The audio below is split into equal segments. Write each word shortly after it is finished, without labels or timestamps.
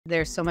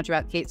There's so much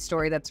about Kate's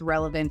story that's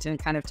relevant and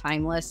kind of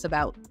timeless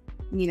about,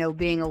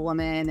 being a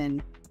woman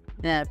and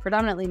a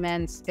predominantly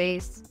men's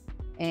space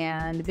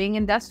and being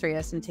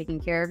industrious and taking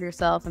care of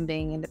yourself and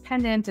being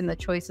independent and the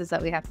choices that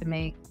we have to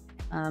make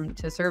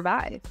to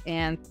survive,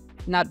 and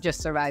not just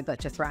survive, but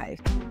to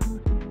thrive.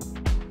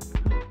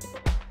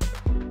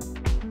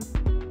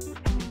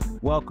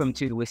 Welcome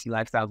to the Whiskey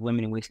Lifestyle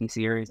Women in Whiskey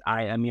series.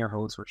 I am your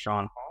host,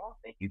 Rashawn Hall.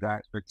 Thank you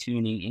guys for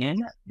tuning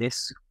in.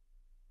 This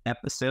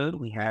episode,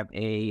 we have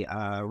a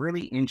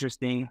really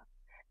interesting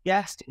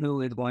guest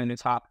who is going to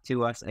talk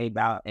to us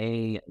about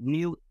a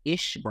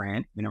new-ish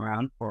brand, been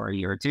around for a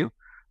year or two.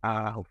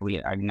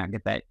 Hopefully, I did not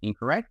get that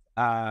incorrect.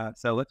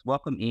 So let's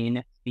welcome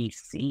in the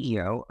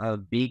CEO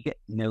of Big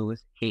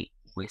Nose Kate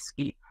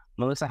Whiskey,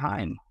 Melissa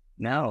Heim.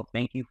 Mel,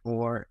 thank you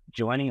for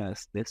joining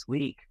us this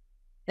week.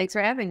 Thanks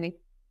for having me.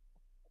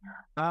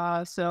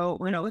 Let's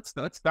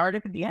start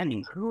at the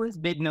beginning. Who is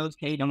Big Nose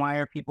Kate, and why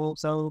are people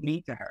so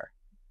mean to her?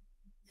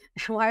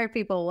 Why are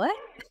people what?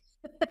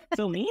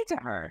 So mean to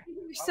her.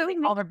 So They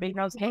call her Big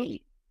Nose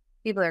Kate.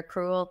 People are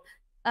cruel.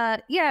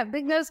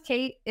 Big Nose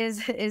Kate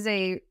is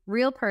a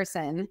real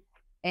person,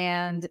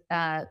 and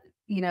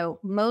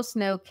most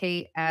know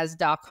Kate as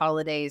Doc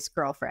Holliday's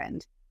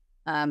girlfriend,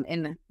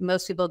 and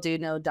most people do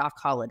know Doc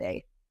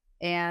Holliday.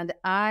 And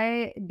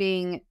I,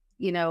 being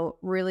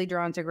really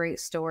drawn to great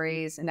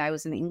stories, and I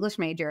was an English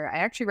major, I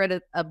actually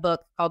read a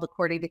book called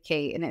According to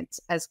Kate, and it's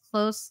as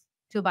close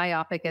to a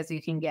biopic as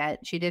you can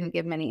get. She didn't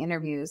give many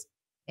interviews.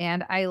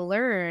 And I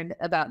learned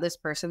about this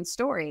person's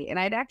story. And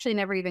I'd actually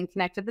never even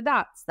connected the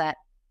dots that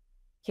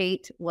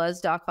Kate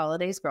was Doc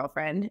Holliday's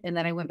girlfriend. And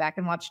then I went back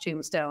and watched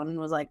Tombstone and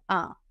was like,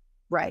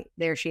 right,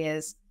 there she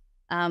is.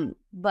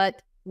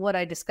 But what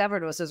I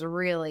discovered was this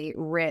really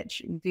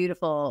rich,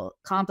 beautiful,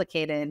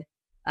 complicated,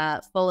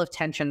 full of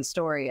tension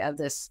story of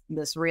this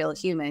real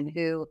human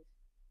who,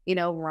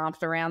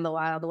 romped around the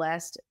Wild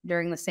West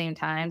during the same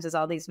times as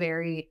all these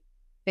very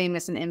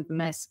famous and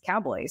infamous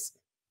cowboys.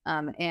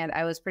 And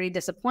I was pretty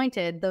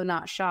disappointed, though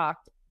not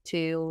shocked,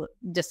 to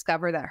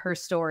discover that her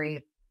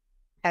story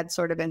had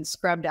sort of been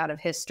scrubbed out of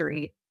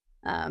history,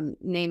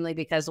 namely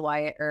because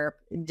Wyatt Earp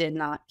did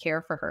not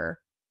care for her.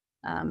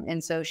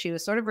 And so she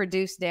was sort of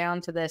reduced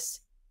down to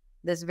this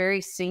very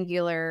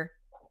singular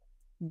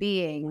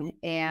being.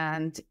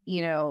 And,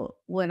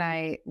 when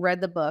I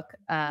read the book,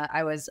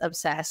 I was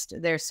obsessed.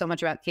 There's so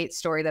much about Kate's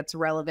story that's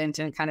relevant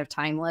and kind of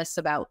timeless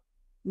about,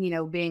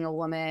 being a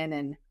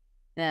woman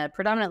and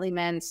predominantly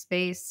men's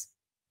space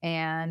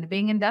and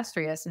being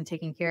industrious and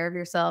taking care of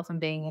yourself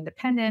and being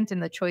independent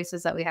and the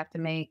choices that we have to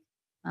make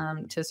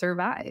to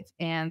survive,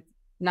 and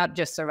not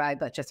just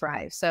survive, but to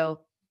thrive. So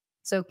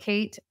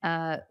Kate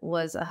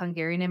was a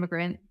Hungarian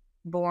immigrant,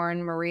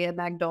 born Maria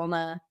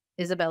Magdalena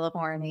Isabella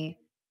Horny.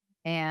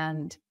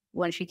 And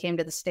when she came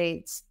to the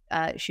States,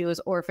 she was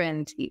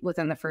orphaned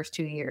within the first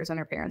 2 years when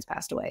her parents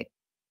passed away.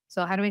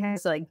 So how do we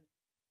have this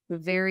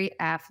very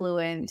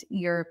affluent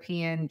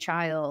European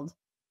child,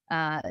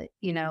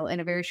 in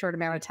a very short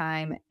amount of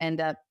time end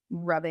up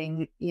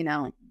rubbing,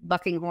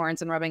 bucking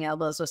horns and rubbing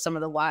elbows with some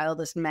of the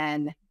wildest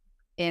men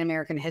in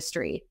American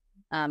history.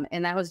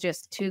 And that was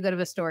just too good of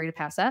a story to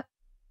pass up.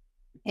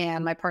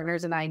 And my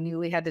partners and I knew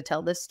we had to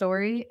tell this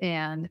story.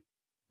 And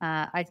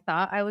I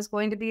thought I was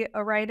going to be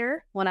a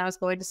writer when I was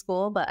going to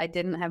school, but I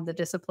didn't have the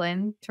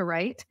discipline to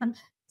write.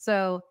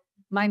 So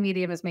my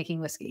medium is making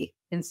whiskey.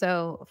 And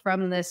so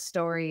from this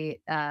story,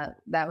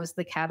 that was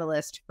the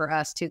catalyst for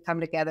us to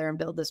come together and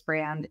build this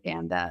brand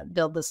and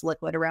build this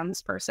liquid around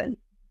this person.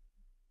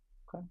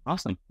 Okay.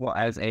 Awesome. Well,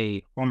 as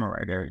a former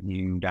writer,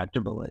 you dodged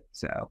a bullet.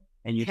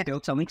 And you're still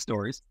telling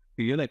stories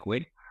through your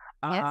liquid.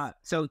 Yes.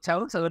 So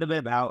tell us a little bit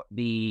about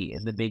the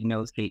Big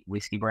Nose Kate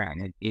whiskey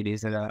brand. It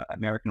is an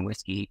American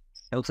whiskey.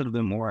 Tell us a little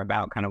bit more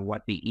about kind of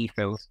what the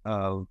ethos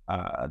of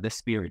the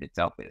spirit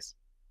itself is.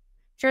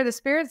 Sure. The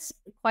spirit's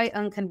quite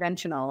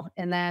unconventional,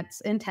 and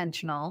that's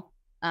intentional,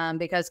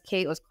 because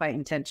Kate was quite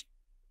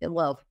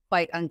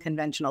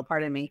unconventional,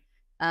 pardon me.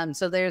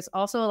 So there's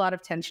also a lot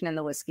of tension in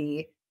the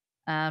whiskey.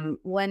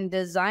 When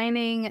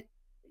designing,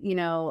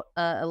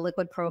 a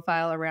liquid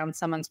profile around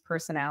someone's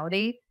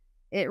personality,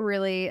 it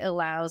really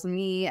allows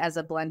me as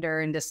a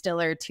blender and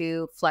distiller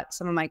to flex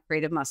some of my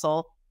creative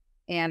muscle.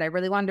 And I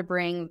really wanted to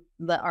bring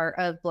the art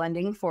of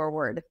blending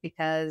forward,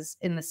 because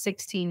in the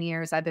 16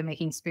 years I've been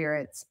making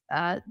spirits,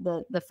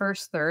 the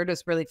first third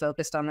was really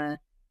focused on the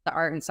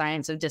art and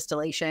science of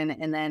distillation.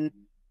 And then,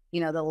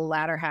 the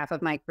latter half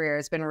of my career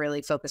has been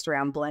really focused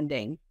around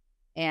blending.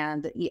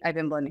 And I've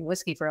been blending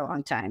whiskey for a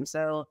long time.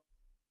 So,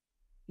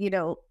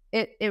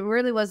 it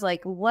really was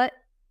like, what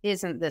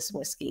isn't this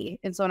whiskey?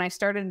 And so when I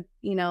started,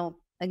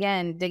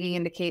 again, digging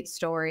into Kate's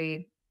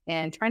story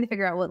and trying to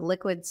figure out what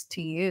liquids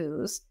to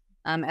use,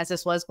 as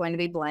this was going to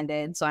be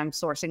blended, so I'm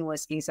sourcing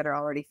whiskeys that are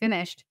already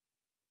finished,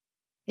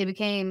 it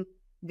became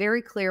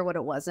very clear what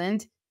it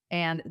wasn't,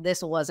 and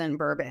this wasn't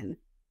bourbon.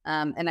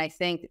 And I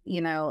think,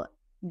 in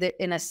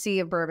a sea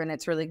of bourbon,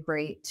 it's really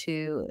great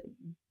to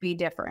be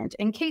different,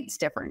 and Kate's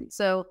different.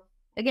 So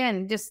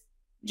again, just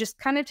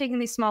kind of taking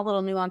these small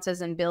little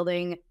nuances and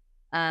building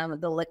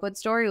The liquid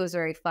story was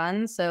very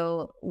fun.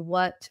 So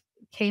what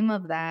came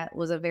of that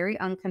was a very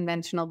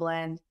unconventional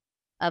blend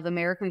of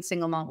American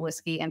single malt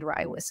whiskey and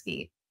rye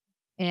whiskey.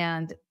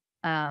 And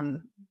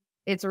um,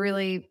 it's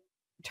really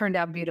turned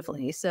out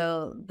beautifully.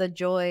 So the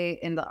joy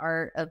in the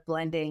art of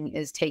blending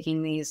is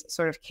taking these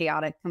sort of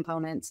chaotic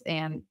components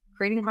and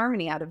creating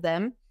harmony out of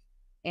them.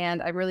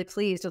 And I'm really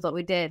pleased with what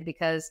we did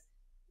because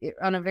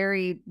on a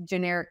very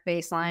generic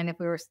baseline, if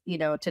we were,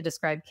 to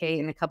describe Kate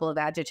in a couple of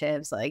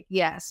adjectives, like,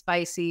 yeah,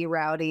 spicy,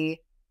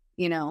 rowdy,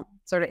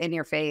 sort of in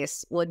your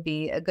face would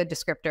be a good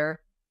descriptor.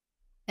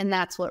 And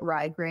that's what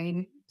rye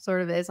grain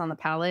sort of is on the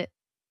palate.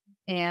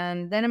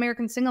 And then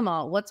American single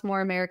malt. What's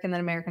more American than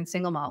American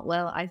single malt?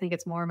 Well, I think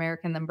it's more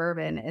American than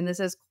bourbon. And this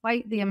is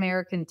quite the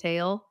American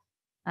tale,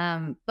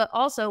 but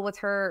also with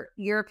her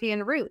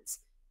European roots.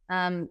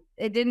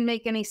 It didn't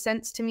make any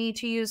sense to me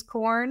to use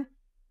corn.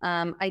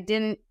 I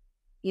didn't,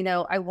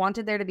 I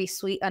wanted there to be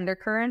sweet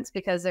undercurrents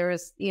because there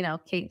was,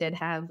 Kate did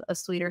have a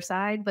sweeter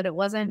side, but it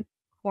wasn't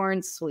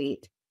corn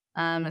sweet.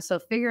 So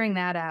figuring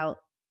that out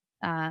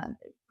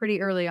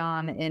pretty early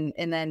on,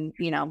 and then,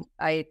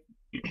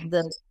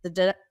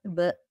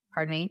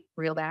 pardon me,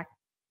 reel back.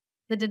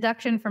 The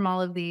deduction from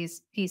all of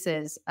these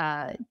pieces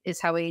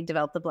is how we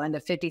developed the blend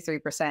of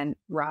 53%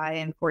 rye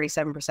and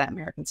 47%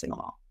 American single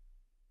malt.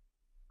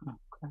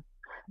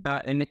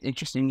 And it's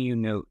interesting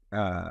you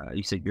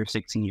said your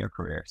 16-year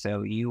career.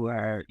 So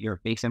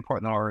you're based in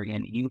Portland,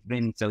 Oregon. You've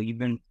been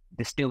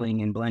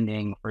distilling and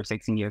blending for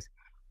 16 years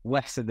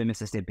west of the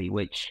Mississippi,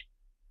 which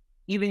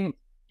even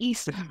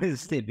east of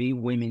Mississippi,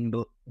 women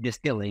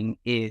distilling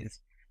is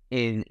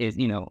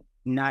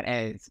not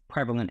as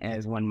prevalent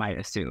as one might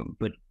assume.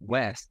 But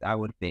west, I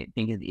would think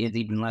is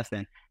even less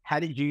than. How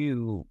did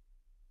you,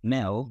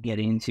 Mel, get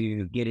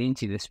into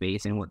the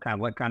space, and what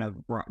kind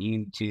of brought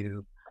you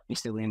to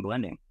distilling and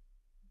blending?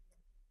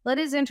 Well, it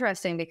is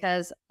interesting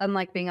because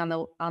unlike being on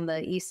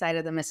the east side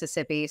of the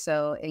Mississippi,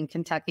 so in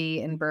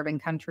Kentucky and bourbon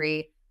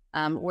country,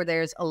 where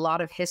there's a lot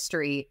of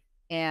history,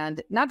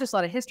 and not just a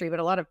lot of history, but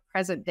a lot of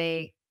present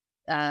day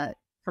a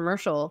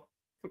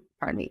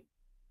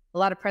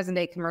lot of present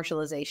day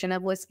commercialization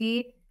of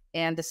whiskey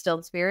and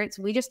distilled spirits.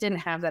 We just didn't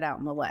have that out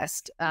in the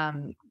West.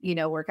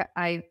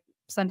 I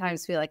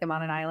sometimes feel like I'm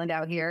on an island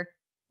out here,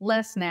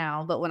 less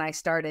now, but when I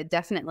started,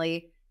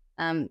 definitely,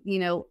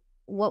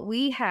 what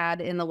we had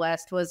in the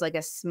West was like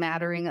a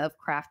smattering of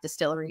craft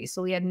distilleries.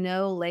 So we had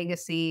no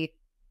legacy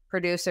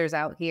producers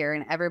out here,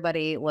 and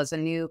everybody was a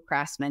new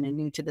craftsman and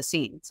new to the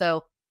scene.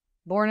 So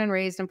born and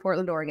raised in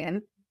Portland,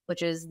 Oregon,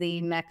 which is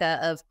the mecca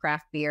of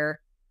craft beer.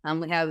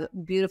 We have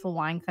beautiful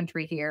wine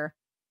country here.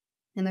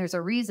 And there's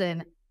a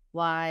reason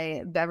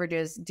why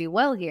beverages do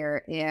well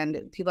here,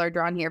 and people are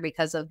drawn here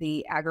because of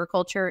the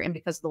agriculture and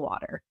because of the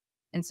water.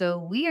 And so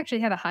we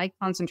actually had a high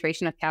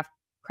concentration of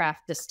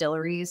craft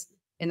distilleries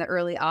in the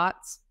early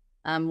aughts,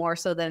 more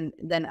so than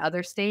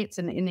other states,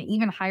 and in an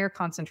even higher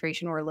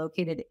concentration were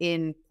located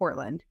in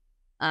Portland.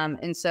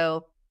 And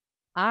so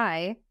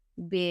I,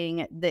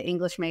 being the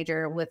English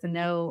major with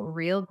no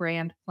real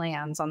grand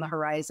plans on the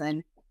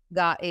horizon,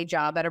 got a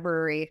job at a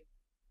brewery,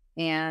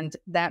 and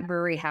that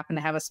brewery happened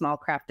to have a small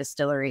craft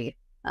distillery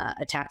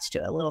attached to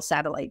it, a little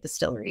satellite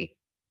distillery.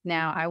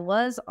 Now, I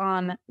was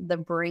on the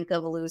brink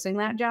of losing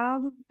that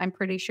job, I'm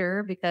pretty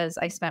sure, because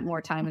I spent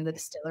more time in the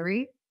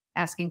distillery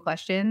asking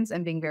questions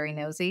and being very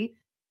nosy.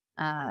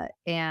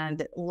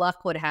 And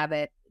luck would have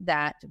it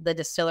that the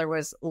distiller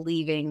was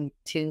leaving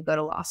to go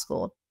to law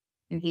school.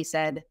 And he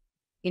said,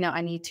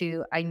 I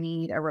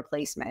need a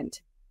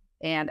replacement.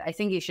 And I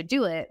think you should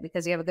do it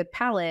because you have a good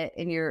palate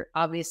and you're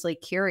obviously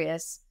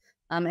curious.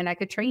 And I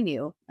could train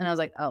you. And I was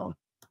like, oh,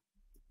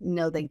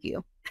 no, thank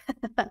you.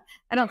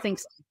 I don't think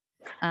so.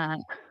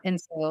 And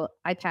so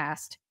I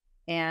passed,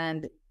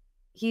 and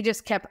he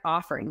just kept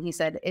offering. He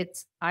said,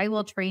 I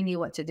will train you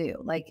what to do.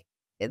 Like,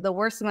 the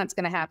worst thing that's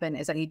going to happen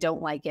is that you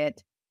don't like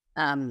it.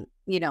 When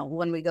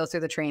we go through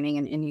the training,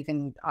 and you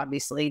can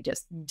obviously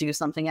just do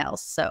something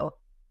else. So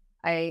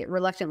I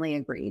reluctantly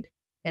agreed.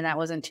 And that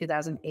was in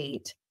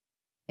 2008.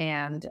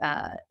 And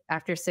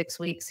after 6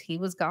 weeks, he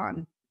was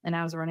gone, and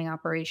I was running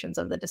operations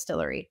of the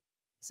distillery.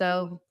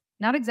 So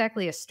not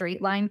exactly a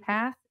straight line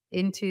path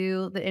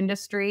into the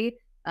industry.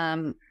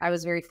 I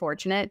was very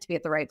fortunate to be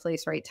at the right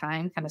place, right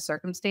time kind of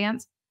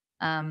circumstance.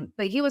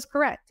 But he was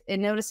correct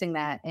in noticing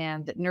that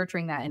and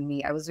nurturing that in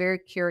me. I was very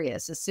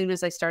curious as soon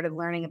as I started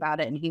learning about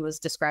it and he was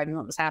describing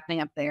what was happening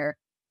up there.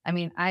 I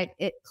mean,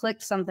 it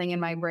clicked something in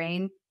my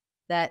brain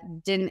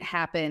that didn't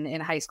happen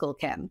in high school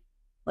chem.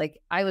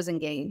 Like, I was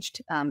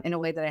engaged in a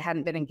way that I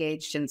hadn't been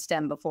engaged in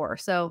STEM before.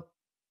 So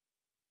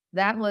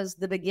that was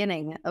the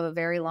beginning of a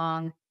very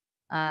long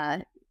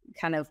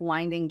kind of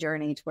winding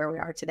journey to where we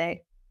are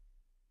today.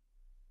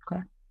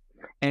 Okay.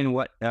 And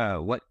what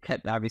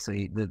kept,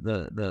 obviously,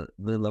 the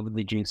love of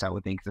the juice, I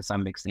would think, to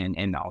some extent,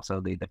 and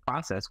also the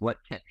process, what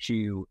kept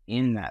you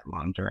in that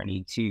long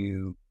journey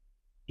to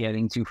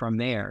getting to from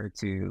there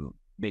to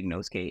Big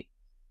Nose Kate?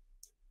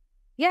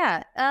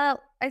 Yeah,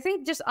 I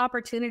think just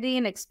opportunity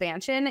and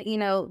expansion.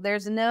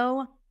 There's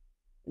no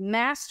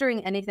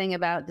mastering anything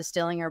about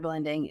distilling or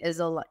blending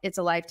is it's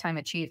a lifetime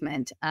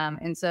achievement.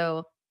 And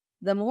so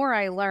the more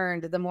I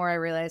learned, the more I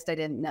realized I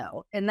didn't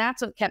know. And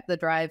that's what kept the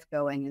drive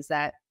going, is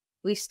that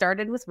we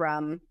started with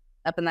rum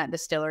up in that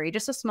distillery,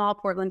 just a small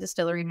Portland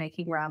distillery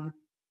making rum.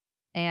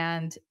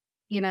 And,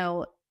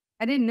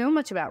 I didn't know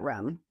much about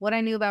rum. What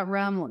I knew about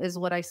rum is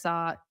what I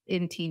saw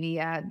in TV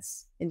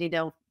ads.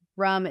 And,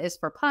 rum is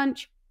for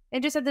punch.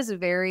 It just had this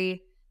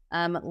very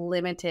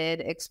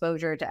limited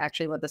exposure to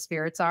actually what the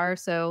spirits are.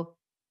 So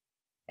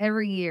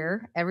every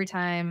year, every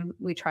time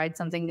we tried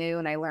something new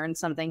and I learned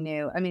something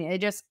new, I mean,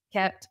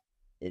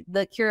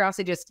 the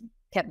curiosity just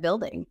kept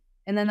building.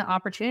 And then the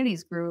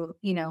opportunities grew,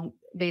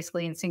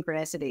 basically in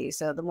synchronicity.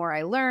 So the more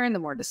I learned, the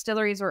more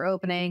distilleries were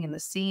opening and the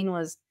scene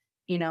was,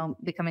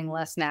 becoming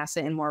less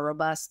nascent and more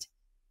robust.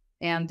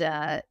 And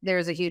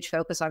there's a huge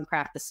focus on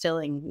craft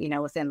distilling,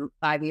 within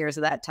 5 years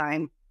of that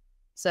time.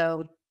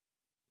 So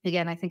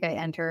again, I think I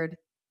entered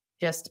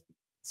just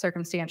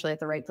circumstantially at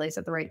the right place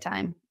at the right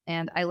time.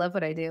 And I love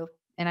what I do.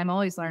 And I'm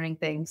always learning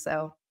things.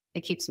 So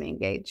it keeps me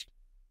engaged.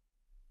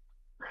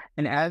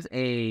 And as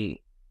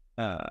a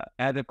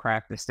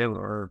craft distiller,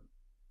 or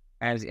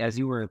as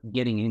you were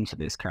getting into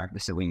this craft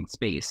distilling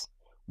space,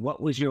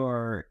 what was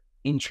your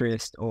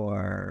interest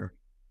or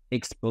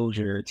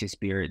exposure to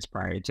spirits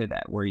prior to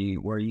that?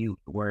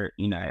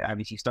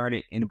 Obviously you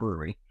started in a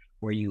brewery.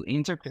 Were you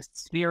into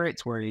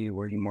spirits? Were you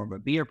more of a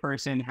beer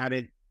person? How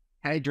did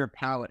your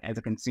palate as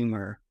a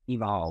consumer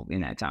evolve in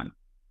that time?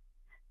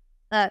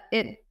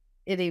 It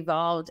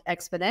evolved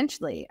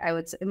exponentially. I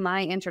would say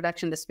my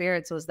introduction to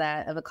spirits was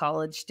that of a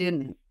college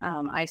student.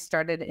 I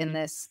started in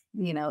this,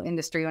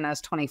 industry when I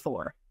was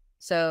 24.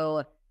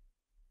 So,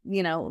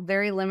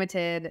 very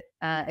limited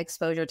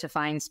exposure to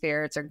fine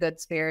spirits or good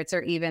spirits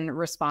or even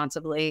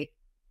responsibly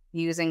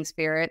using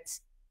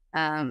spirits.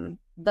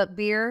 But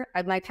beer,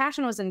 my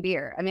passion was in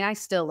beer. I mean, I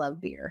still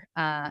love beer.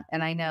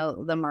 And I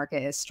know the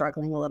market is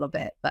struggling a little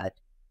bit, but,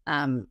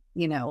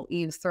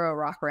 you throw a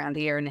rock around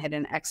here and hit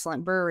an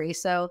excellent brewery.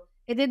 So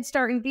it did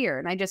start in beer.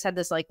 And I just had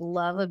this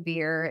love of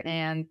beer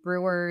and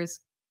brewers,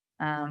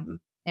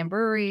 and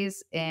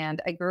breweries.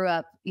 And I grew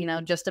up,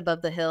 just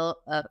above the hill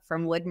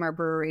from Widmer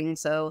Brewing.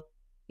 So,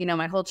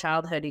 my whole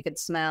childhood, you could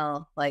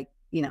smell the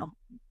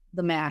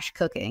mash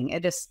cooking.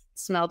 It just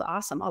smelled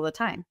awesome all the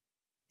time.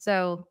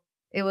 So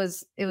it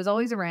was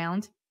always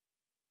around.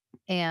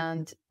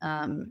 And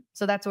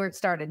so that's where it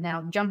started.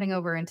 Now, jumping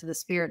over into the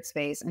spirit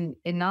space and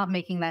not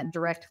making that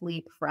direct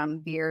leap from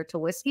beer to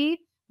whiskey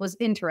was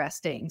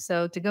interesting.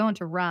 So to go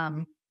into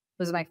rum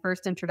was my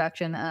first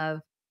introduction of,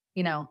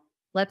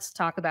 let's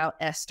talk about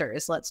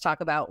esters. Let's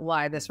talk about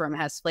why this rum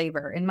has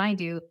flavor. And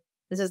mind you,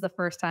 this is the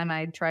first time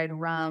I'd tried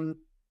rum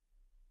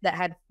that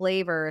had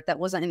flavor that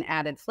wasn't an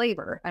added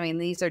flavor. I mean,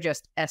 these are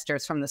just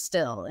esters from the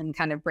still and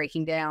kind of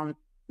breaking down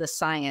the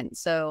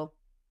science. So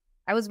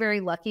I was very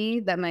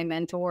lucky that my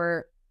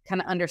mentor kind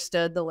of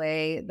understood the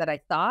way that I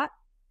thought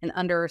and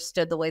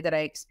understood the way that I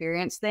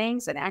experienced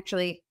things and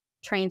actually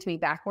trained me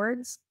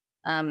backwards.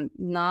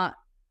 Not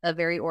a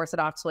very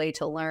orthodox way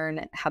to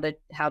learn how to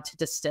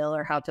distill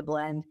or how to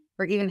blend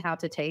or even how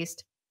to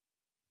taste.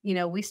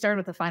 We started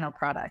with the final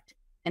product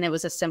and it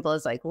was as simple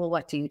as well,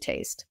 what do you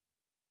taste?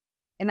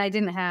 And I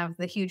didn't have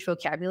the huge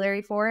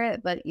vocabulary for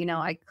it, but,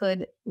 I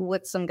could,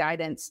 with some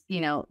guidance,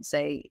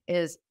 say,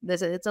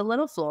 it's a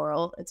little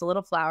floral, it's a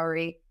little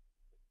flowery.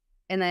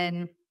 And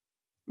then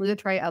we would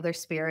try other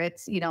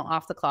spirits,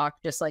 off the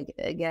clock, just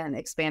again,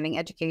 expanding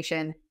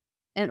education.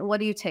 And what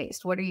do you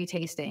taste? What are you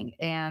tasting?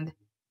 And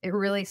it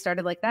really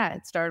started like that.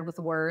 It started with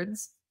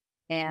words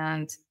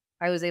and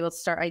I was able to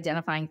start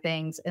identifying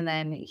things. And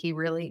then he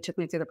really took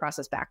me through the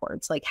process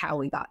backwards, how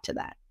we got to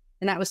that.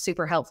 And that was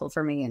super helpful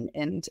for me.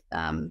 And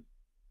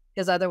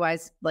because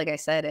otherwise, like I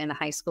said, in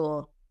high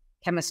school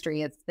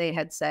chemistry, they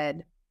had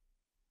said,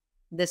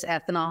 this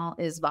ethanol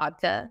is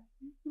vodka.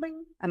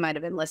 I might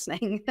have been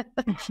listening.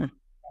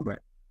 Right.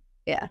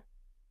 Yeah.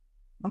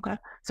 Okay.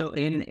 So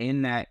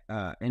in that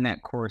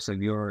course of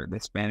the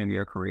span of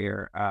your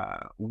career,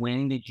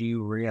 when did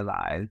you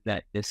realize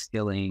that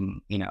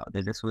distilling, that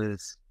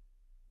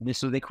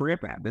this was a career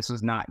path? This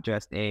was not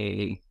just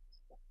a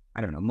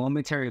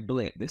momentary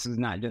blip. This is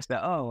not just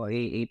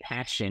a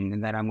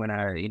passion that I'm going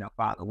to,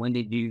 follow. When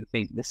did you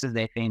think this is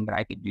a thing that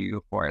I could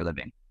do for a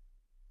living?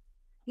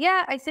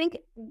 Yeah, I think,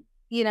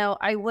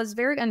 I was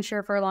very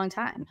unsure for a long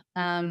time.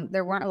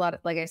 There weren't a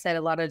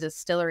lot of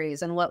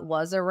distilleries, and what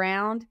was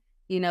around,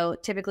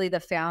 typically the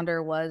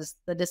founder was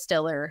the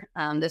distiller.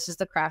 This is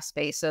the craft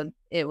space. So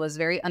it was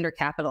very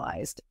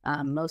undercapitalized.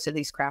 Most of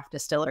these craft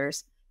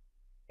distillers,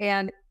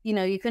 and,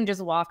 you couldn't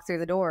just walk through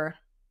the door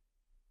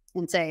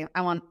and say,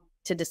 I want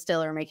to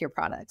distill or make your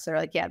products. They're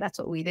like, yeah, that's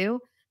what we do.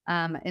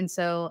 And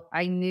so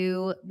I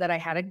knew that I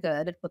had it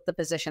good with the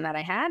position that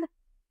I had.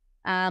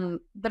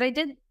 But I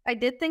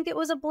did think it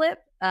was a blip.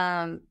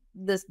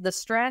 The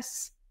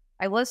stress,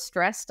 I was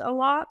stressed a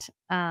lot,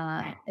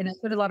 and it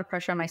put a lot of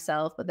pressure on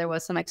myself, but there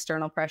was some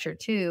external pressure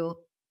too,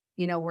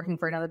 working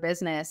for another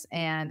business.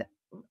 And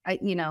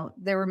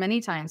there were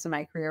many times in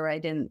my career where I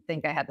didn't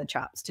think I had the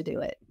chops to do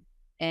it.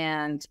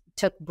 and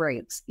took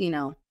breaks,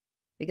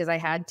 because I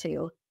had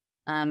to.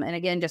 And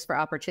again, just for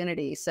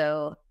opportunity.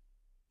 So,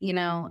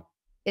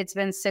 it's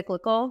been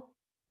cyclical.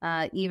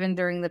 Even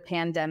during the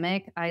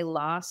pandemic, I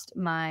lost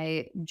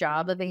my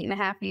job of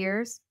 8.5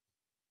 years,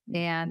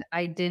 and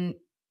I didn't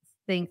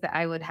think that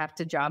I would have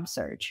to job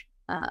search,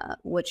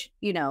 which,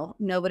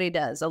 nobody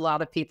does. A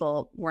lot of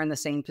people were in the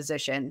same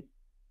position.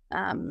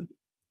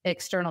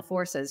 External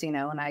forces,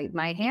 and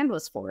my hand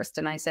was forced,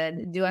 and I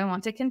said, do I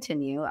want to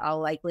continue?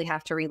 I'll likely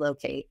have to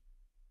relocate.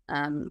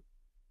 Do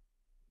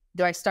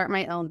I start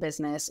my own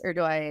business, or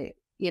do I,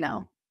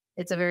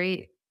 it's a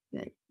very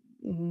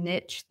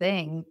niche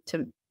thing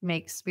to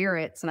make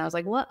spirits. And I was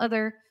like, what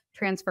other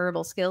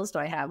transferable skills do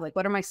I have? Like,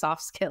 what are my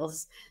soft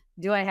skills?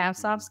 Do I have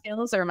soft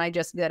skills, or am I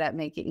just good at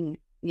making,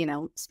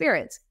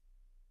 spirits?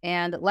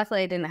 And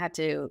luckily I didn't have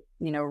to,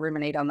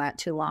 ruminate on that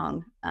too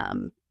long.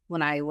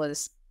 When I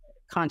was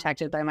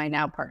contacted by my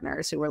now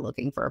partners who were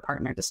looking for a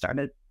partner to start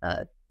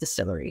a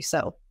distillery.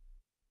 So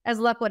as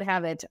luck would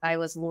have it, I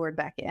was lured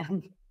back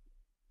in.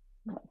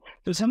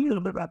 So tell me a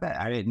little bit about that.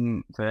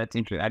 So that's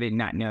interesting. I did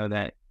not know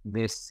that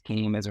this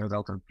came as a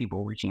result of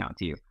people reaching out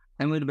to you.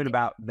 Tell me a little bit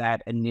about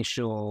that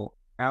initial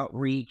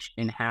outreach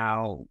and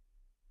how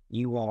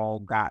you all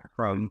got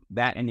from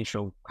that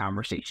initial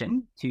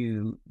conversation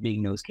to Big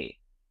Nose Kate.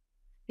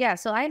 Yeah.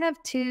 So I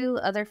have two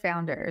other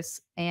founders,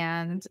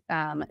 and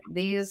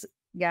these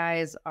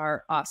guys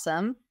are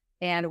awesome.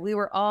 And we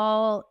were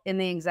all in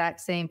the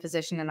exact same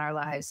position in our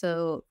lives.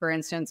 So for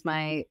instance,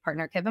 my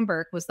partner, Kevin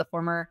Burke, was the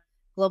former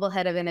global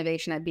head of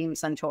innovation at Beam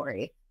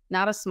Suntory.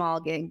 Not a small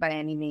gig by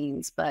any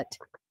means, but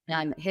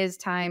his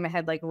time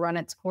had run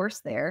its course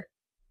there,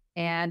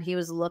 and he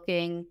was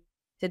looking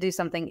to do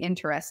something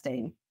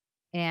interesting.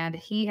 And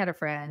he had a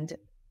friend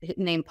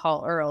named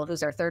Paul Earle,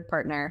 who's our third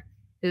partner,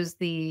 who's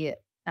the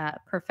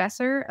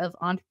professor of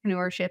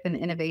entrepreneurship and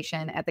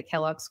innovation at the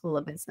Kellogg School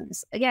of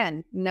Business.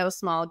 Again, no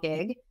small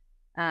gig.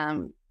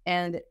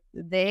 And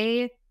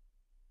they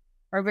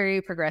are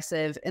very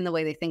progressive in the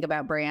way they think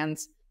about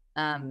brands.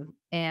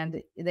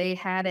 And they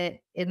had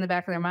it in the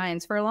back of their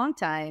minds for a long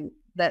time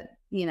that,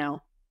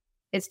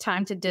 it's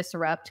time to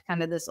disrupt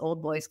kind of this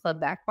old boys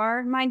club back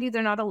bar. Mind you,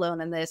 they're not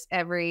alone in this.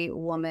 Every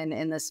woman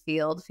in this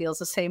field feels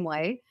the same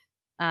way.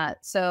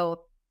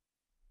 So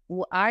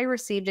I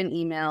received an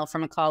email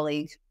from a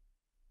colleague.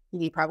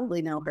 You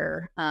probably know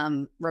her,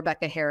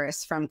 Rebecca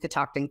Harris from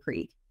Catoctin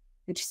Creek.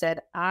 And she said,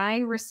 I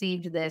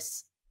received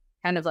this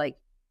kind of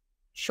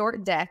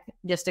short deck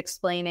just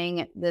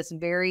explaining this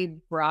very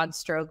broad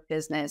stroke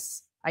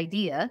business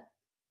idea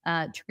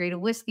to create a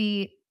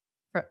whiskey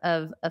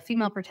of a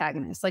female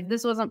protagonist.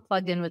 This wasn't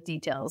plugged in with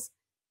details.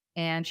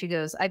 And she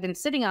goes, I've been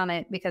sitting on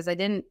it because I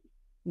didn't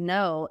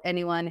know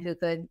anyone who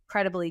could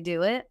credibly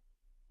do it.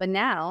 But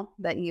now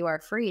that you are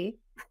free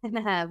and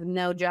have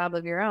no job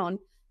of your own,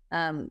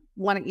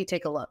 why don't you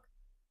take a look?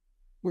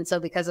 And so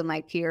because of my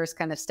peers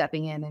kind of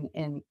stepping in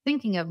and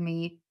thinking of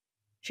me,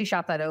 she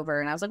shot that over.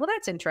 And I was like, well,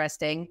 that's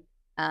interesting.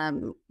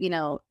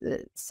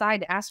 The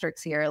side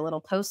asterisk here, a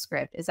little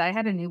postscript, is I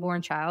had a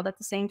newborn child at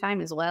the same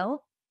time as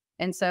well.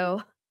 And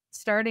so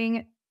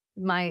starting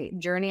my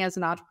journey as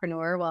an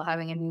entrepreneur while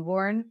having a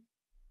newborn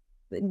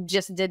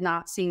just did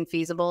not seem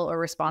feasible or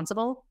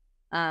responsible.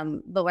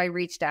 But I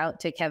reached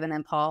out to Kevin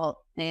and Paul,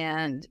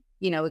 and,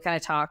 we kind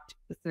of talked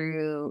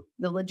through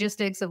the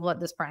logistics of what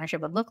this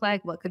partnership would look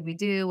like. What could we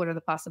do? What are the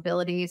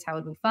possibilities? How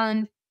would we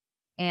fund?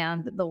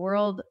 And the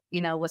world,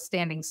 was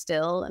standing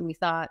still. And we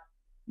thought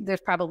there's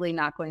probably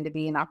not going to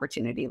be an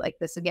opportunity like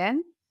this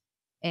again.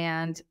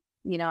 And,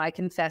 I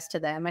confessed to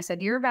them. I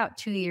said, you're about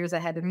 2 years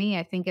ahead of me.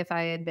 I think if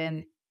I had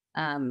been,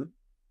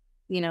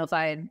 if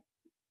I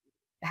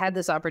had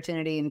this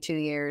opportunity in 2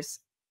 years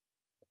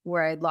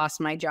where I'd lost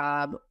my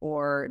job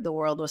or the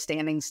world was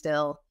standing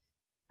still,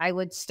 I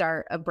would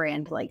start a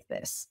brand like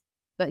this.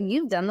 But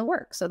you've done the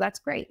work, so that's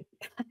great.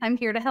 I'm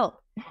here to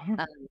help.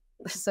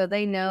 So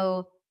they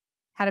know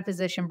how to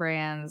position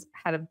brands,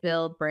 how to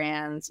build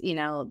brands.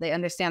 They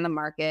understand the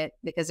market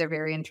because they're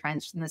very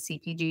entrenched in the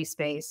CPG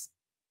space.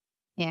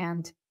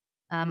 And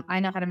I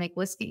know how to make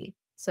whiskey.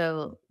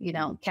 So,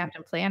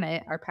 Captain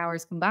Planet, our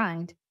powers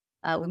combined,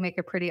 we make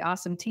a pretty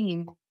awesome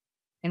team.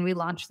 And we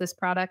launched this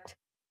product.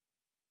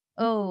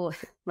 Oh,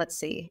 let's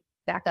see.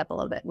 Back up a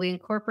little bit. We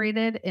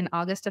incorporated in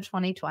August of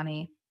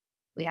 2020.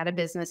 We had a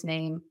business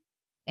name,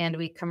 and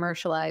we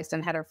commercialized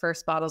and had our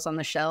first bottles on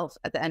the shelf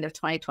at the end of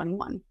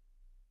 2021.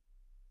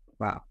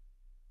 Wow.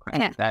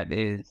 Yeah. That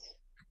is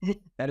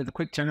a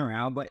quick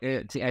turnaround, but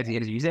as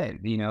you said,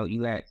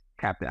 you let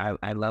Captain,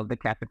 I love the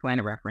Captain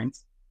Planet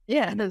reference.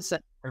 Yeah.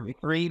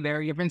 Three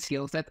very different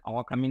skill sets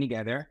all coming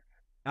together.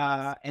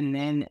 And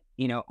then,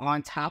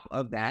 on top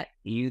of that,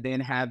 you then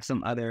have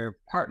some other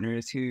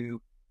partners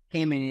who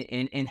came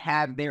in and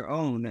have their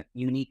own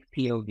unique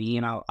POV,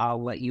 and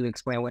I'll let you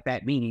explain what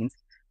that means.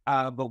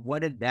 But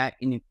what did that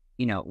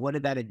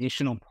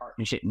additional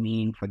partnership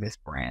mean for this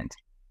brand?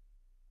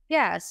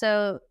 Yeah.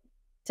 So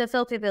to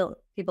fill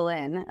people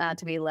in,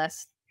 to be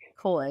less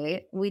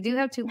coy, we do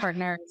have two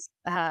partners.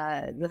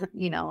 Our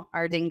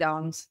ding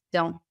dongs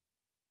don't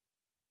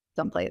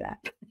Don't play that.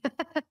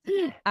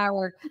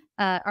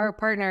 Our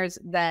partners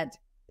that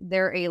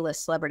they're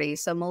A-list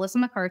celebrities. So Melissa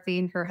McCarthy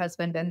and her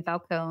husband Ben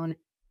Falcone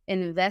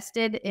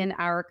invested in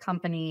our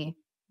company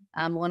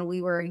when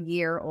we were a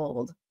year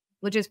old,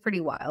 which is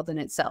pretty wild in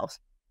itself.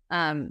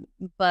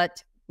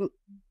 But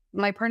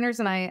my partners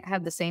and I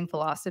have the same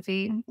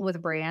philosophy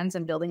with brands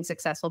and building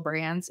successful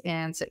brands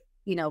and,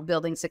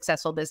 building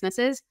successful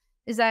businesses,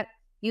 is that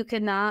you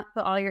cannot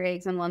put all your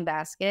eggs in one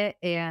basket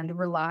and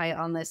rely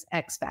on this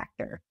X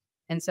factor.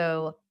 And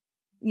so,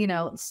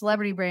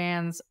 celebrity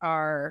brands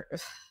are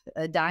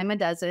a dime a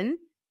dozen.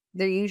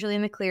 They're usually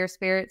in the clear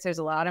spirits. There's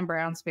a lot in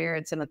brown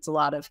spirits, and it's a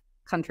lot of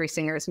country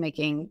singers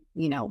making,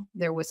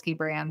 their whiskey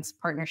brands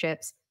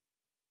partnerships.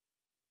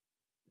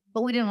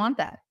 But we didn't want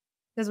that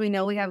because we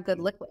know we have good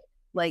liquid.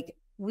 Like,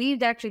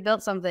 we've actually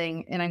built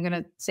something, and I'm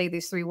going to say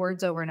these 3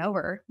 words over and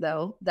over,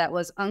 though, that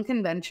was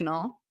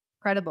unconventional,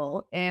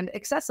 credible, and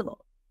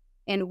accessible.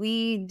 And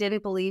we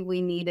didn't believe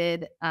we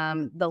needed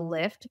the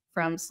lift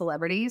from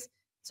celebrities.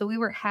 So we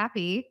were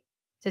happy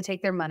to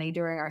take their money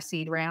during our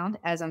seed round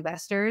as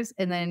investors.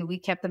 And then we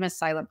kept them as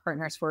silent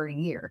partners for a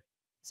year.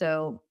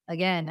 So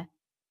again,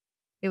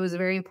 it was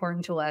very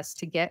important to us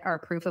to get our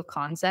proof of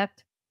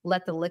concept,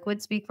 let the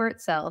liquid speak for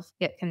itself,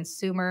 get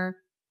consumer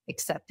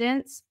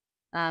acceptance,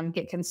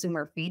 get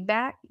consumer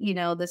feedback.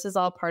 This is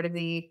all part of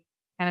the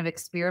kind of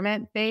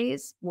experiment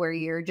phase where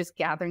you're just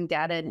gathering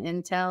data and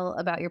intel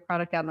about your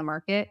product out in the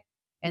market.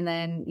 And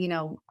then,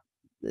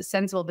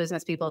 sensible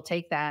business people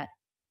take that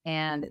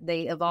and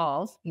they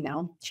evolve,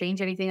 change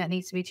anything that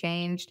needs to be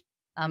changed,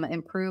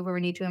 improve where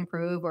we need to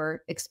improve,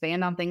 or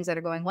expand on things that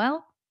are going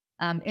well.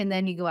 And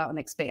then you go out and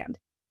expand.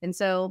 And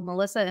so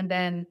Melissa and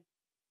Ben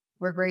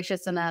were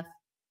gracious enough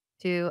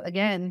to,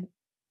 again,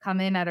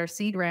 come in at our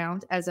seed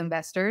round as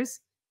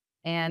investors.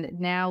 And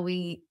now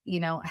we,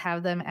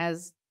 have them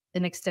as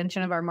an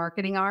extension of our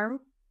marketing arm.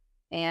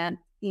 And,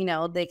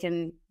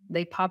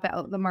 they pop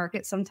out the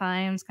market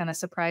sometimes, kind of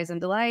surprise and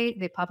delight.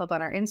 They pop up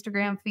on our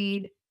Instagram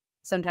feed.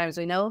 Sometimes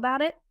we know about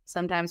it.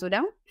 Sometimes we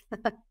don't.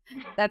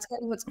 That's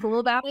kind of what's cool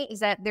about it, is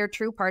that they're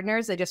true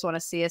partners. They just want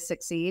to see us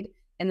succeed.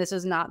 And this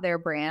is not their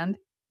brand.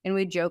 And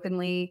we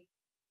jokingly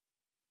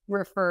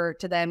refer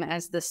to them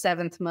as the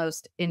 7th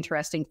most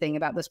interesting thing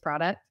about this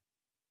product.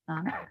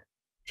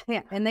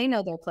 Yeah, and they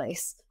know their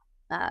place.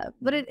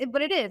 But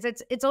it is.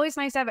 It's always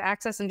nice to have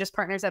access and just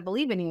partners that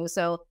believe in you.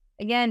 So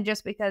again,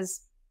 just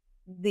because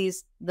the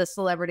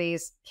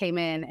celebrities came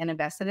in and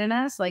invested in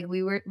us, like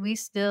we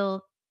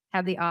still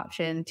have the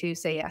option to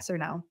say yes or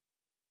no.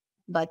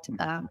 But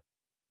when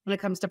it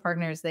comes to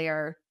partners,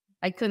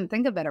 I couldn't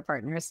think of better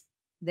partners.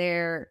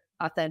 They're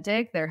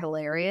authentic, they're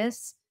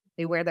hilarious,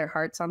 they wear their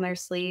hearts on their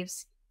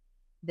sleeves.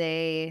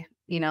 They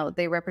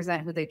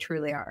represent who they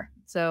truly are.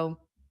 So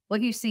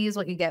what you see is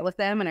what you get with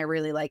them. And I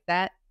really like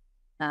that.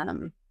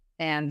 And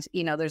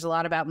there's a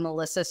lot about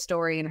Melissa's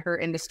story and her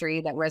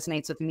industry that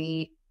resonates with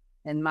me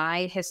and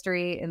my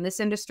history in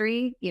this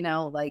industry,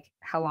 like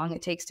how long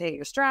it takes to hit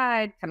your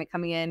stride, kind of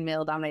coming in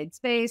male dominated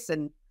space.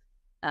 And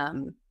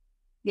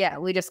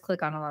we just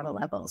click on a lot of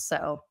levels.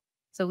 So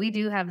we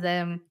do have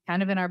them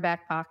kind of in our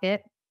back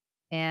pocket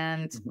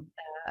and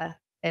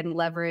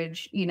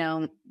leverage,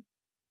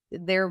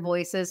 their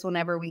voices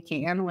whenever we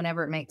can,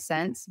 whenever it makes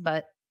sense.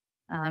 But,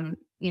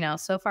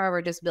 so far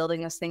we're just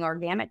building this thing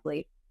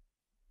organically.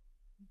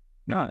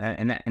 No,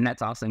 and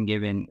that's awesome.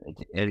 Given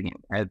again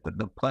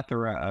the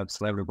plethora of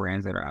celebrity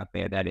brands that are out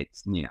there, that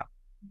it's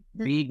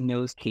Big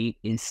Nose Kate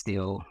is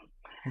still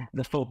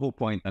the focal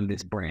point of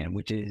this brand,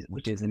 which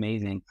is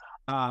amazing.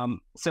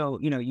 So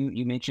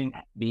you mentioned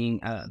being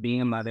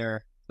a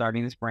mother,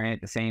 starting this brand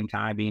at the same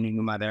time, being a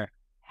new mother.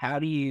 How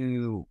do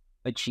you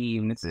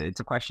achieve? And it's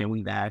a question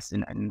we've asked,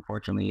 and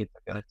unfortunately, it's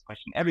a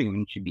question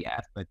everyone should be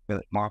asked, but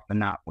more often than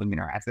not, women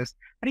are asked this.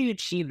 How do you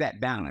achieve that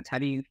balance? How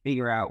do you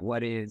figure out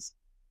what is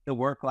the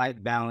work-life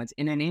balance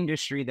in an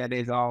industry that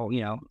is all,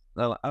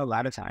 a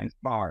lot of times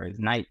bars,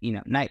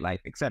 nightlife,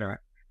 etc.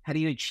 How do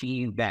you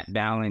achieve that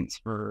balance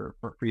for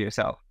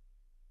yourself?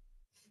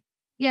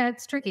 Yeah,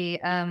 it's tricky.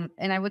 And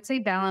I would say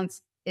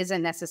balance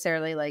isn't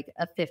necessarily like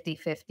a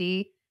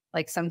 50-50.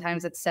 Like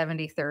sometimes it's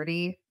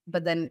 70-30,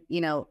 but then,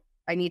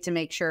 I need to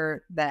make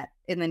sure that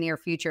in the near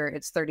future,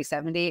 it's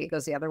 30-70, it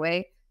goes the other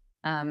way.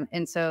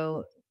 And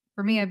so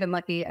for me, I've been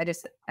lucky. I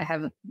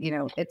have,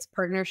 it's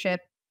partnership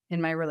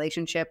in my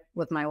relationship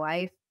with my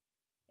wife.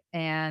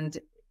 And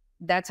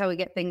that's how we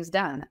get things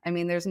done. I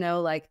mean, there's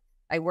no like,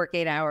 I work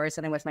 8 hours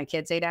and I'm with my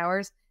kids 8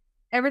 hours.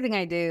 Everything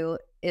I do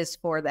is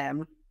for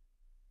them.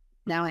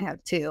 Now I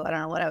have 2. I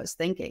don't know what I was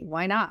thinking.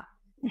 Why not?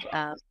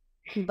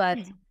 But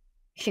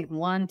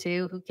 1,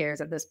 2, who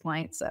cares at this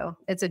point? So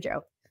it's a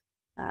joke.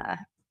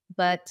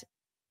 But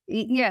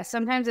yeah,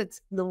 sometimes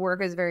the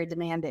work is very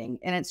demanding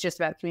and it's just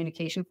about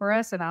communication for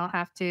us. And I'll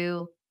have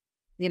to,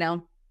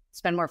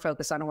 spend more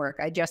focus on work.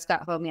 I just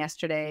got home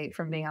yesterday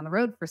from being on the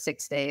road for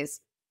 6 days.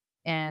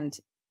 And,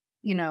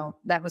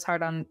 that was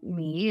hard on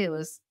me. It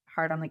was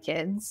hard on the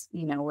kids.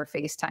 We're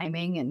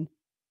FaceTiming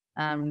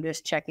and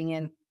just checking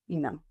in,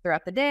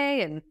 throughout the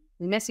day and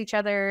we miss each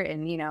other.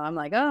 And, I'm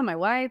like, oh, my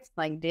wife's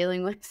like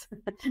dealing with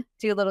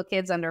 2 little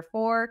kids under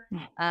 4.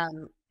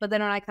 But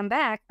then when I come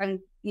back,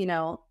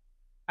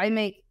 I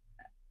make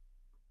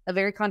a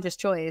very conscious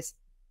choice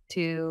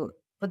to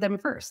put them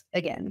first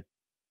again.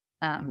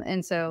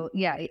 And so,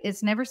 yeah,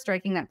 it's never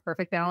striking that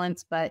perfect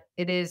balance, but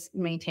it is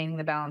maintaining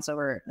the balance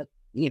over,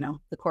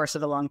 the course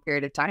of a long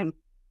period of time.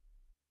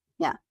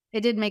 Yeah,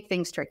 it did make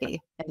things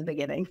tricky at the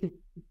beginning.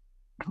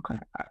 Okay.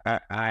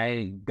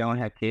 I don't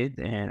have kids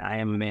and I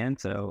am a man,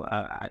 so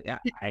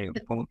I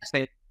won't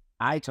say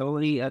I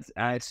totally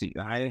I see.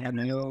 I have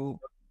no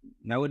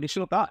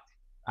additional thoughts.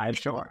 I'm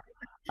sure.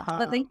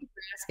 But thank you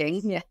for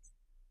asking. Yeah.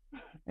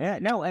 Yeah,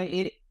 no,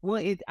 it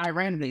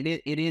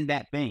ironically it is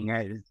that thing.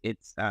 Right?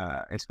 It's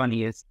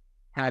funny. It's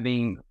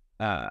having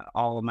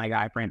all of my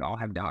guy friends all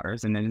have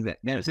daughters, and then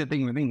that's the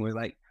thing with me was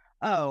like,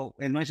 oh,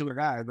 as much as we're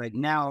guys, like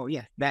now,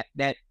 yes,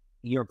 that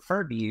your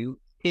purview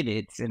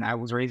pivots, and I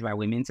was raised by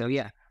women, so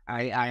yeah,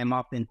 I am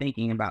often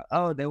thinking about,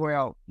 oh, the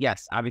world.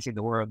 Yes, obviously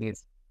the world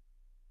is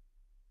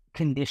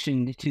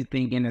conditioned to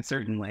think in a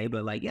certain way,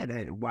 but like, yeah,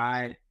 that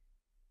why.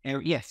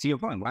 And yes, to your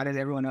point, why does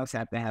everyone else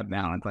have to have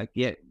balance? Like,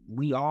 yeah,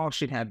 we all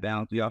should have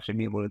balance. We all should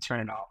be able to turn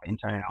it off and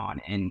turn it on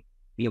and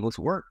be able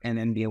to work and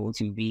then be able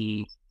to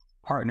be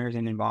partners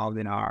and involved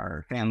in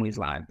our families'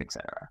 lives,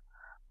 etc.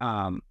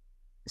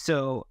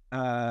 So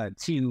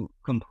to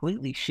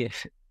completely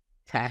shift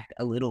tack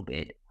a little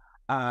bit,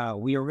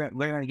 we're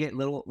gonna get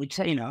we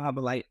just have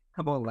a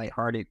couple of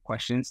lighthearted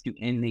questions to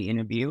end the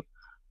interview.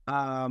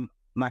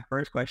 My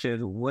first question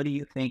is, what do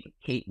you think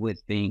Kate would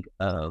think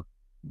of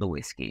the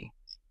whiskey?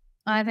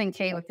 I think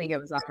Kate would think it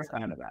was awesome.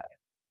 Kind about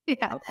it.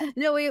 Yeah.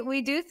 No,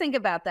 we do think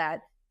about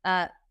that.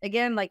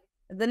 Again, like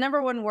the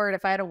number one word,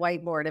 if I had a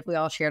whiteboard, if we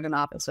all shared an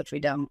office, which we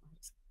don't,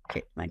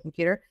 my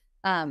computer,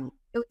 it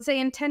would say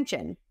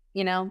intention.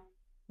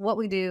 What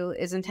we do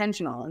is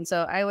intentional. And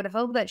so I would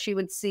hope that she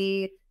would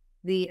see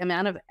the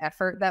amount of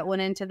effort that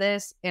went into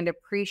this and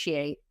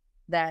appreciate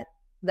that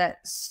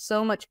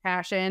so much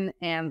passion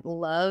and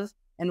love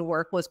and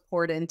work was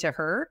poured into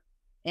her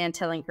and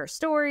telling her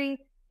story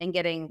and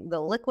getting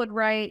the liquid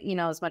right,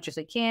 as much as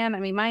we can.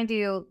 I mean, mind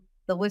you,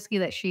 the whiskey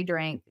that she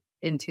drank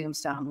in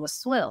Tombstone was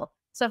swill.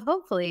 So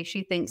hopefully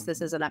she thinks this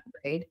is an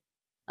upgrade.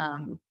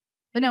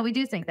 But no, we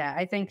do think that.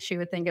 I think she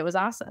would think it was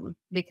awesome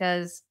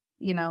because,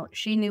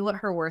 she knew what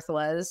her worth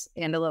was.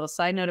 And a little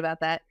side note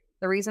about that,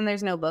 the reason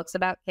there's no books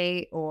about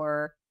Kate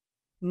or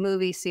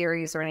movie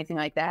series or anything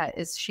like that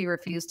is she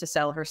refused to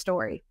sell her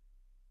story.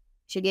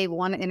 She gave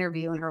one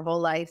interview in her whole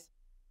life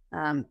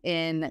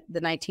in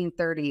the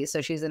 1930s.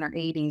 So she's in her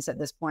 80s at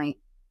this point.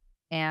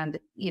 And,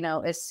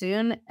 as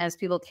soon as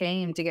people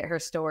came to get her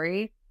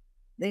story,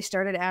 they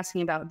started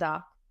asking about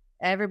Doc.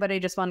 Everybody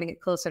just wanted to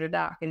get closer to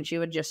Doc, and she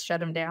would just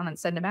shut them down and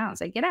send them out and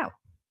say, get out.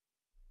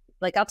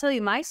 Like, I'll tell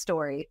you my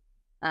story.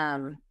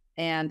 And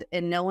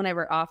no one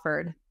ever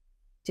offered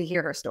to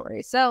hear her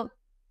story. So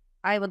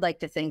I would like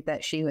to think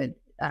that she would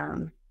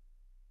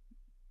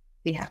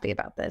be happy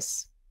about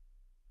this.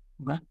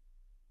 Okay.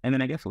 And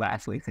then I guess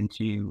lastly, since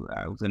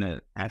I was going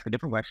to ask a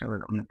different question, I'm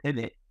going to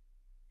pivot.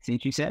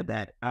 Since you said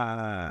that,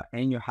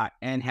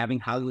 and having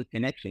Hollywood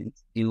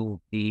connections,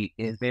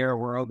 is there a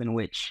world in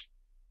which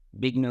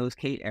Big Nose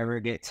Kate ever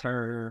gets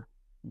her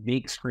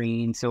big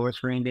screen, silver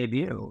screen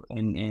debut,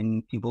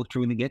 and people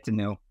truly get to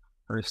know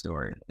her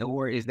story?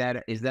 Or is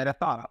that a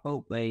thought, a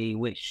hope, a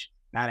wish?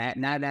 Not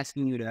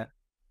asking you to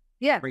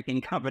break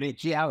any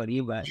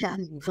confidentiality, but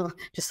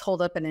just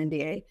hold up an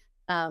NDA.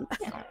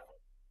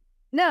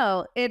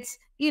 No, it's,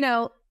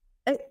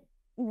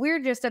 we're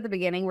just at the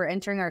beginning. We're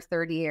entering our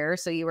 3rd year.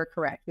 So you were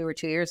correct. We were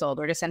 2 years old.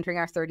 We're just entering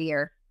our 3rd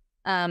year.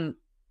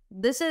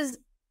 This is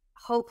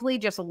hopefully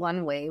just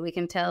one way we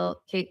can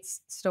tell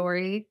Kate's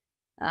story.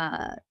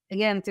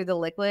 Again, through the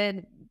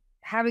liquid,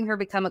 having her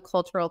become a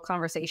cultural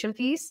conversation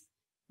piece,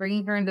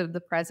 bringing her into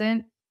the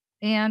present.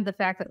 And the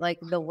fact that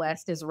the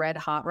West is red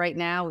hot right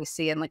now. We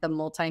see in a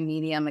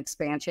multi-medium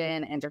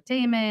expansion,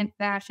 entertainment,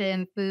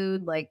 fashion,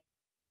 food,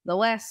 the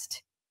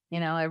West.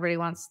 Everybody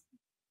wants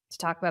to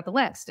talk about the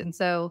West. And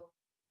so,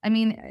 I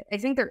mean, I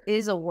think there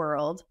is a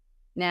world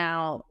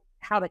now,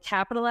 how to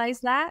capitalize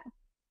that.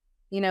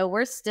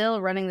 We're still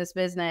running this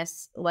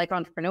business like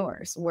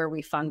entrepreneurs where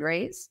we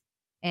fundraise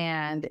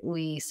and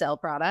we sell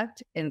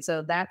product. And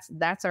so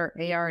that's our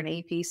AR and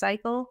AP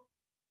cycle.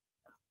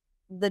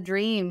 The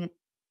dream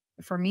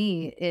for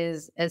me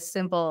is as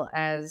simple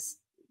as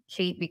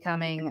Kate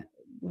becoming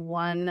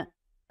one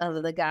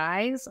of the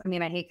guys. I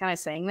mean, I hate kind of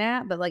saying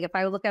that, but if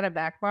I look at a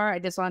back bar, I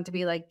just want it to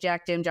be like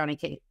Jack, Jim, Johnny,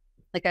 Kate.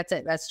 That's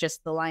it. That's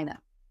just the lineup.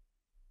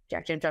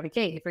 Jack, Jim, Johnny,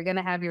 Kate. If you're going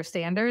to have your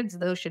standards,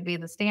 those should be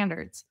the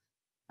standards.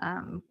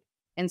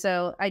 And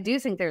so I do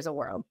think there's a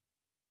world.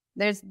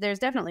 There's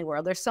definitely a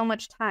world. There's so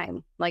much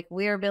time.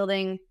 We are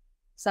building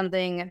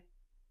something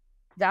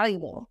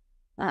valuable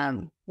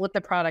with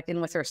the product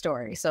and with her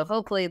story. So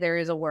hopefully there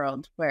is a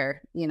world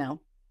where,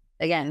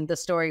 again, the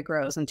story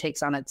grows and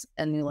takes on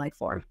a new life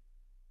form.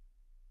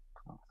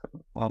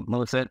 Well,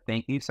 Melissa,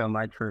 thank you so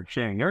much for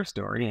sharing your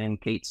story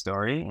and Kate's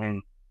story.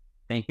 And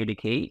thank you to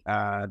Kate.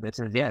 This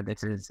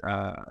is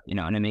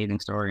an amazing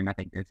story, and I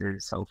think this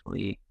is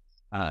hopefully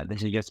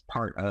this is just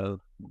part of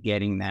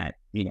getting that,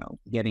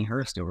 getting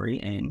her story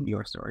and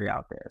your story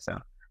out there. So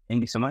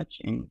thank you so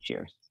much, and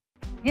cheers.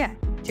 Yeah.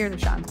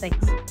 Cheers, Sean.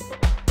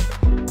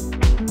 Thanks.